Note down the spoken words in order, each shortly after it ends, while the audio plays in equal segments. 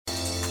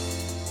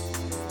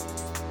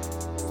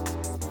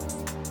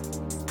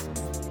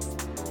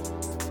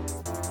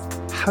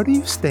how do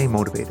you stay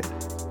motivated?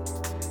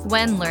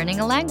 When learning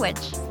a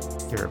language.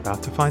 You're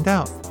about to find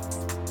out.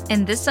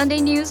 In this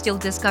Sunday news, you'll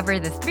discover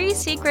the 3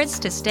 secrets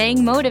to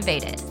staying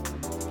motivated.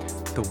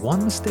 The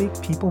one mistake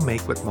people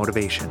make with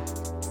motivation.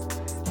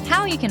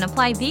 How you can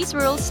apply these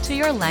rules to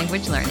your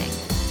language learning.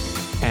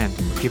 And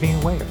we're giving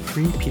away a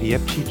free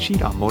PDF cheat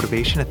sheet on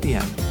motivation at the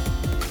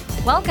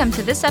end. Welcome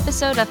to this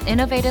episode of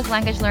Innovative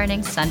Language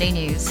Learning Sunday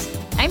News.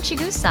 I'm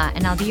Chigusa,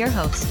 and I'll be your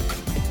host.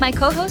 My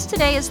co-host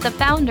today is the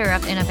founder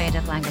of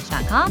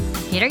InnovativeLanguage.com,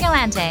 Peter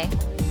Galante.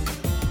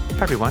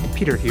 Hi everyone,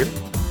 Peter here.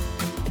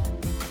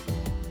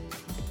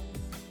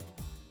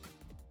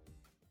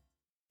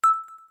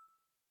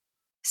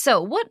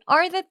 So, what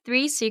are the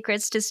 3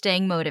 secrets to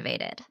staying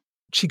motivated?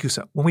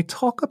 Chigusa, when we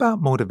talk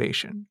about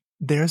motivation,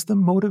 there's the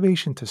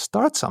motivation to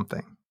start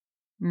something.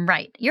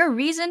 Right, your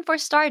reason for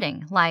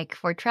starting, like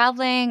for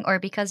traveling or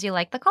because you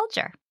like the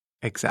culture.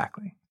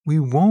 Exactly.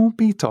 We won't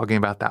be talking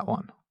about that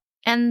one.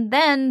 And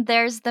then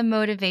there's the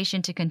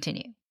motivation to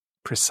continue.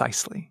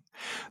 Precisely.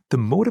 The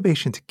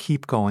motivation to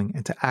keep going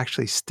and to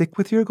actually stick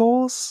with your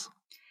goals.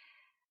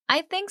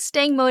 I think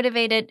staying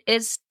motivated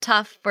is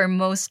tough for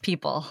most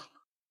people.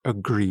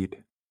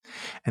 Agreed.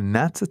 And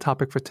that's the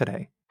topic for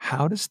today.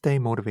 How to stay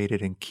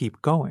motivated and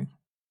keep going.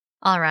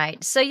 All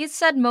right, so you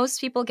said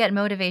most people get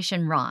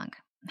motivation wrong.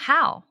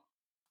 How?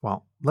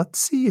 Well, let's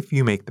see if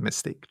you make the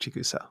mistake,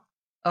 Chigusa.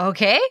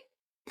 Okay.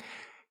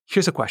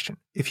 Here's a question.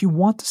 If you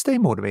want to stay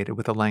motivated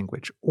with a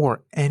language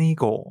or any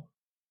goal,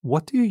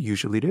 what do you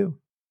usually do?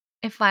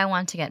 If I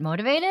want to get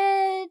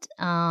motivated,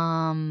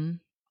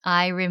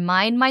 I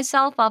remind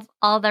myself of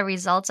all the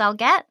results I'll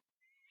get.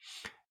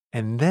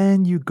 And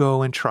then you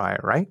go and try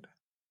it, right?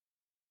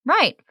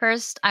 Right.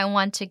 First, I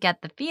want to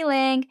get the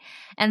feeling,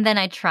 and then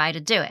I try to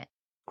do it.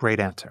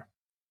 Great answer.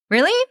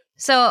 Really?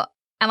 So,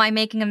 am I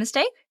making a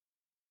mistake?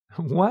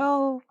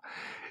 Well,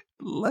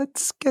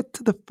 let's get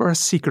to the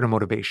first secret of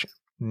motivation.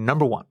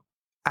 Number 1,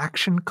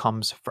 action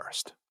comes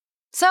first.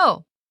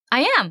 So,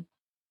 I am.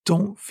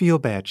 Don't feel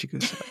bad,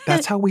 Chigusa.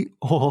 That's how we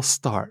all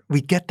start.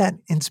 We get that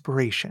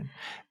inspiration.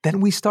 Then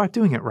we start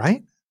doing it,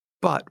 right?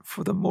 But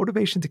for the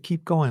motivation to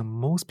keep going,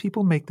 most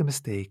people make the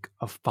mistake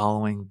of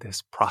following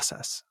this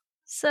process.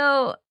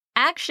 So,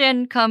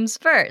 action comes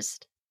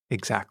first.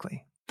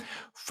 Exactly.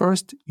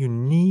 First, you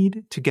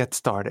need to get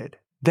started.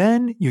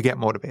 Then you get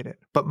motivated.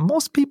 But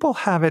most people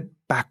have it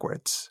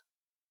backwards.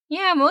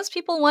 Yeah, most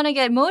people want to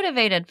get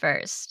motivated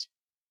first.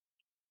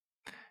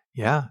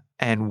 Yeah,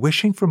 and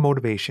wishing for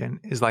motivation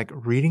is like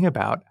reading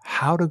about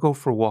how to go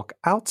for a walk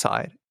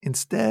outside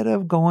instead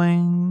of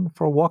going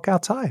for a walk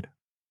outside.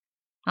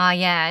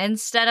 Yeah,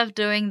 instead of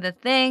doing the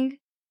thing.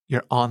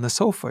 You're on the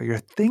sofa, you're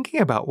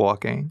thinking about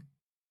walking.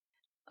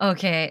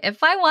 Okay,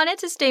 if I wanted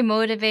to stay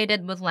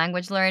motivated with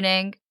language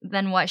learning,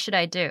 then what should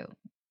I do?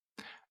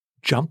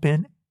 Jump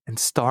in and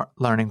start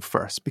learning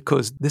first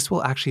because this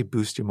will actually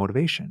boost your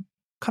motivation.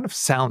 Kind of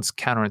sounds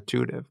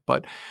counterintuitive,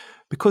 but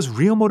because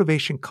real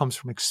motivation comes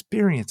from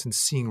experience and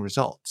seeing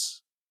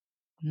results.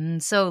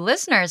 So,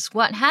 listeners,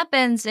 what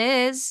happens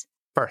is...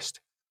 First,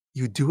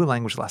 you do a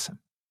language lesson.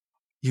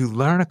 You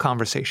learn a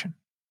conversation.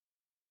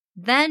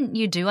 Then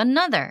you do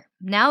another.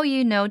 Now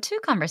you know 2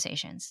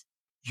 conversations.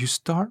 You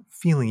start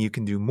feeling you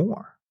can do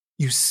more.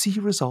 You see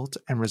results,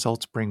 and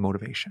results bring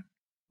motivation.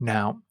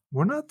 Now,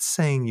 we're not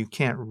saying you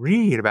can't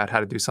read about how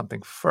to do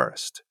something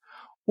first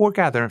or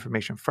gather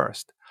information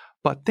first,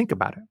 but think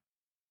about it.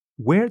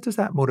 Where does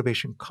that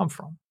motivation come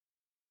from?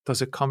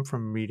 Does it come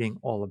from reading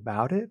all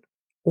about it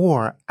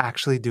or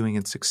actually doing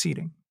and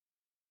succeeding?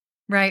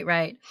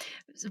 Right.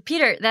 So,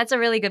 Peter, that's a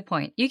really good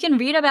point. You can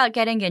read about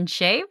getting in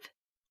shape.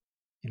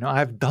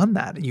 I've done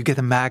that. You get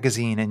a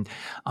magazine and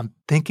I'm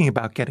thinking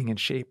about getting in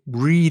shape,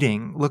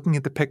 reading, looking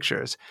at the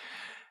pictures.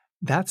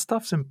 That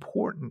stuff's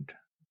important,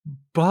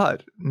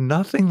 but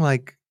nothing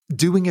like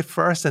doing it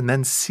first and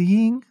then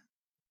seeing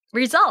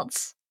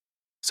results.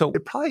 So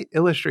it probably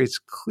illustrates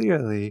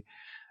clearly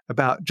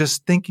about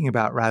just thinking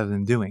about rather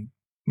than doing,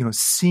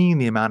 seeing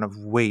the amount of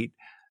weight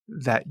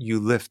that you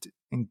lift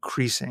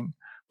increasing,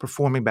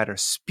 performing better,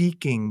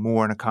 speaking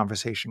more in a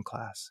conversation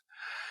class.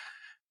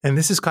 And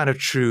this is kind of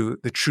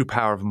the true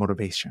power of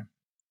motivation.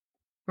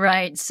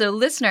 Right. So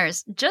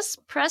listeners,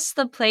 just press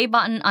the play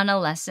button on a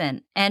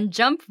lesson and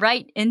jump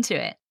right into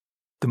it.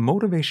 The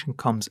motivation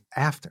comes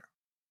after.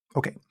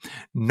 Okay.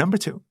 Number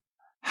 2,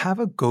 have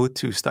a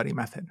go-to study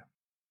method.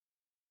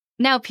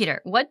 Now,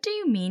 Peter, what do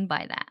you mean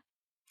by that?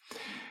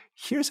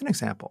 Here's an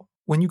example.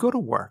 When you go to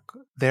work,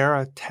 there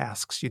are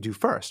tasks you do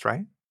first,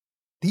 right?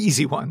 The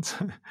easy ones.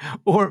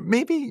 Or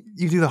maybe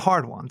you do the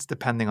hard ones,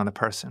 depending on the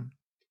person.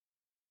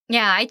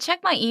 Yeah, I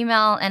check my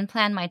email and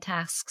plan my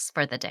tasks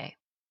for the day.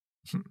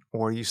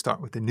 Or you start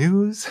with the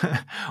news,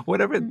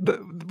 whatever.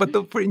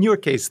 In your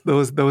case,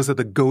 those are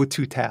the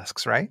go-to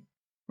tasks, right?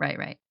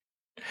 Right.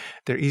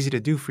 They're easy to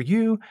do for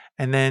you,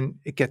 and then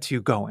it gets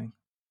you going.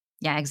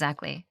 Yeah,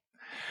 exactly.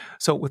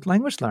 So with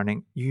language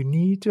learning, you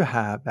need to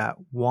have that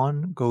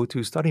one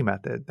go-to study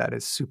method that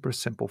is super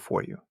simple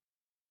for you.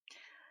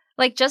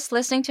 Like just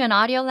listening to an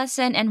audio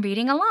lesson and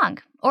reading along,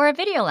 or a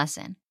video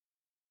lesson.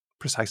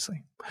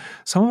 Precisely.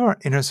 Some of our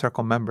inner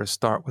circle members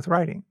start with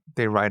writing.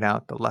 They write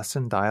out the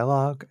lesson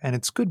dialogue, and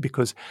it's good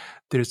because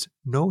there's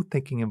no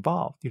thinking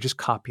involved. You just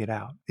copy it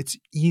out. It's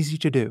easy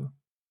to do.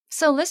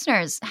 So,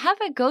 listeners, have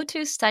a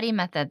go-to study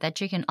method that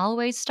you can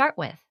always start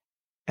with.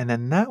 And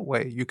then that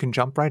way you can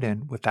jump right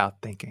in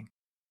without thinking.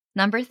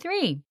 Number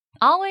 3,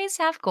 always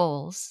have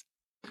goals.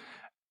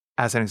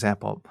 As an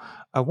example,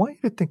 I want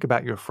you to think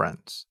about your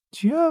friends.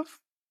 Do you have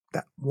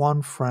that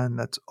one friend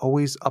that's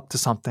always up to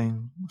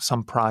something,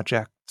 some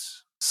project,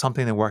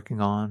 something they're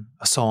working on,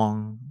 a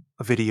song,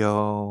 a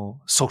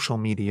video, social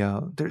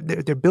media?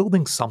 They're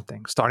building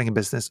something, starting a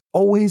business,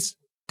 always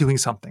doing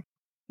something.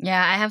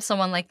 Yeah, I have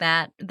someone like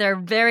that. They're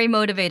very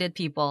motivated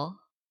people.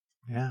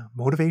 Yeah,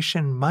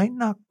 motivation might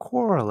not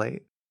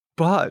correlate,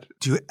 but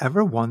do you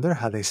ever wonder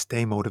how they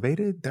stay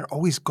motivated? They're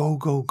always go,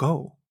 go,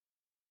 go.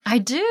 I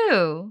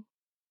do.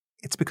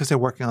 It's because they're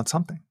working on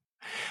something.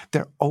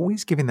 They're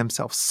always giving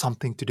themselves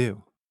something to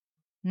do.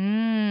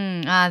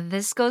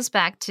 This goes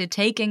back to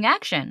taking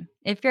action.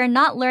 If you're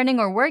not learning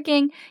or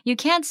working, you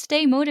can't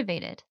stay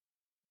motivated.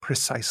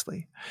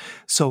 Precisely.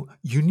 So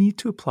you need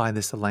to apply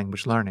this to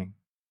language learning.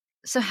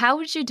 So how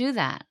would you do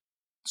that?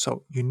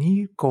 So you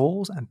need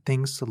goals and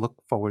things to look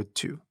forward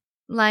to.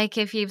 Like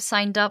if you've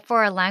signed up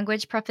for a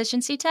language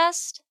proficiency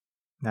test?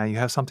 Now you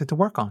have something to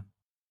work on.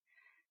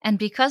 And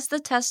because the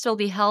test will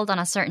be held on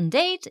a certain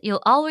date,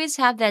 you'll always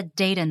have that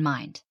date in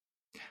mind.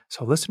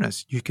 So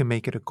listeners, you can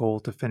make it a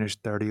goal to finish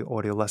 30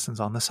 audio lessons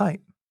on the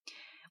site.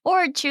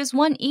 Or choose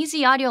one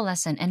easy audio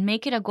lesson and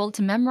make it a goal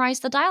to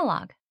memorize the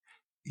dialogue.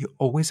 You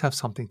always have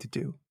something to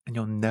do, and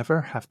you'll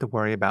never have to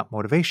worry about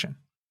motivation.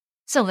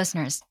 So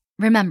listeners,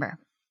 remember.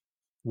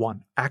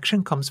 1.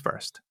 Action comes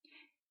first.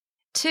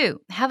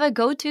 2. Have a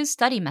go-to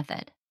study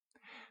method.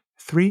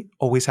 3.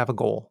 Always have a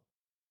goal.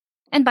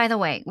 And by the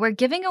way, we're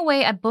giving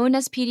away a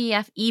bonus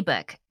PDF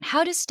ebook,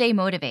 How to Stay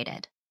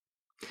Motivated,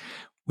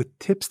 with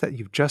tips that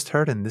you've just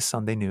heard in this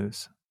Sunday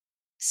news.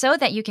 so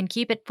that you can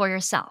keep it for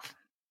yourself.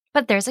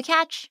 But there's a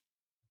catch.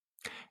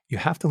 You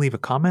have to leave a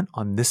comment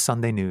on this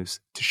Sunday news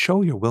to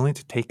show you're willing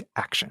to take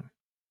action.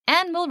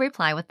 And we'll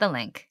reply with the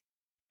link.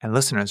 And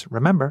listeners,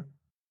 remember,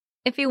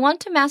 If you want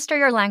to master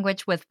your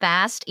language with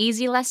fast,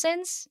 easy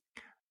lessons,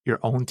 your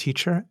own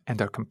teacher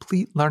and our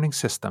complete learning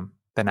system,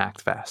 then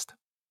act fast.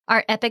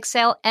 our epic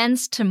sale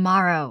ends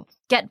tomorrow.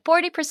 Get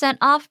 40%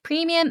 off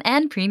Premium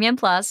and Premium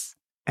Plus.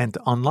 And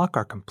to unlock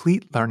our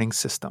complete learning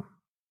system.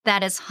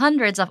 That is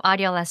hundreds of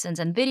audio lessons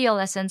and video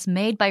lessons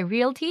made by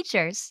real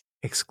teachers.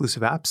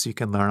 Exclusive apps you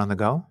can learn on the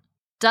go.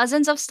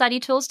 Dozens of study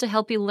tools to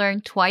help you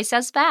learn twice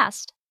as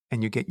fast.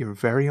 And you get your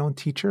very own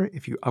teacher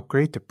if you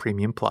upgrade to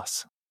Premium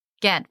Plus.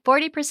 Get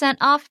 40%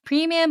 off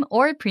Premium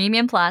or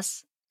Premium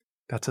Plus.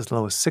 That's as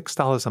low as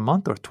 $6 a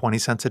month or 20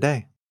 cents a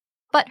day.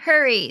 But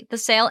hurry, the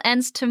sale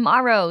ends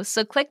tomorrow,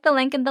 so click the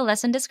link in the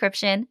lesson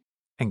description.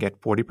 And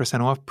get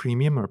 40% off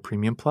Premium or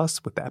Premium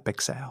Plus with the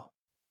epic sale.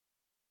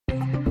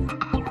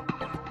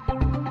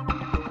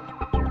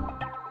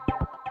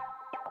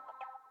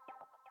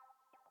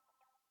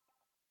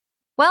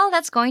 Well,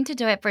 that's going to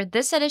do it for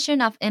this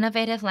edition of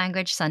Innovative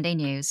Language Sunday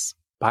News.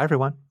 Bye,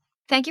 everyone.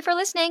 Thank you for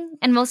listening,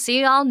 and we'll see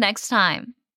you all next time.